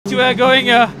you were going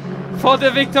for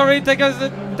the victory. Take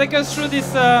us through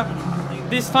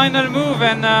this final move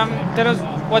and tell us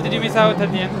what did you miss out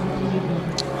at the end.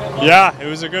 Yeah, it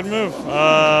was a good move.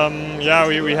 Yeah,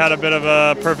 we had a bit of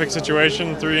a perfect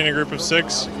situation, 3 in a group of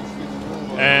 6.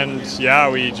 And yeah,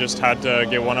 we just had to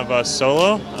get one of us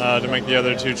solo to make the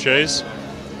other 2 chase.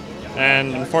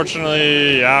 And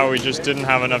unfortunately, yeah, we just didn't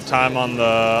have enough time on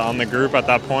the group at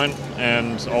that point,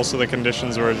 and also the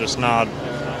conditions were just not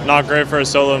great for a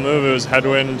solo move. It was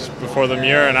headwind before the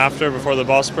Muir and after, before the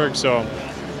Bosberg. So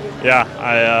yeah,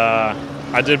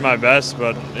 I did my best,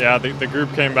 but yeah, the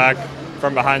group came back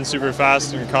from behind super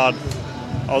fast and caught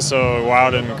also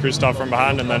Wout and Kristoff from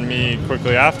behind, and then me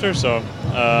quickly after. So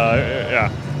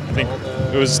yeah, I think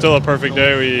it was still a perfect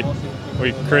day.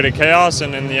 We created chaos,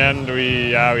 and in the end,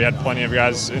 we had plenty of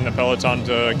guys in the peloton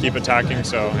to keep attacking.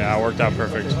 So yeah, it worked out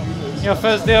perfect. Your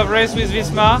first day of race with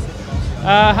Visma,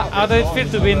 how did it feel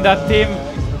to be in that team,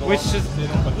 which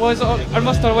was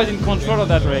almost always in control of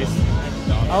that race?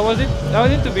 How was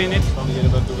it to be in it?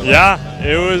 Yeah,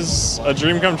 it was a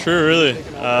dream come true, really.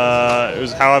 It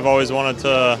was how I've always wanted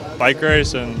to bike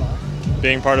race, and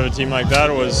being part of a team like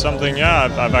that was something, yeah,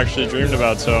 I've actually dreamed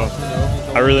about. So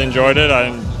I really enjoyed it.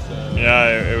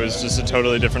 Yeah, it was just a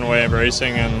totally different way of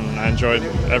racing, and I enjoyed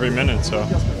every minute. So.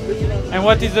 And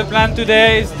what is the plan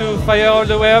today? Is to fire all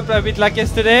the way up a bit like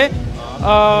yesterday,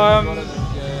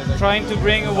 trying to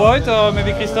bring Wout or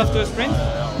maybe Kristoff to a sprint?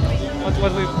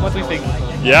 What we think?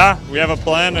 Yeah, we have a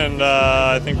plan, and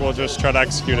I think we'll just try to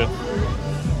execute it.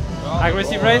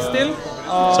 Aggressive race still?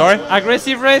 Sorry?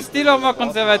 Aggressive race still or more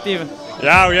conservative?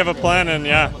 Yeah, we have a plan, and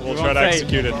yeah, we'll try to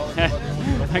execute it.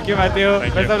 Thank you, Matteo.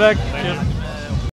 Thank Best you. of luck.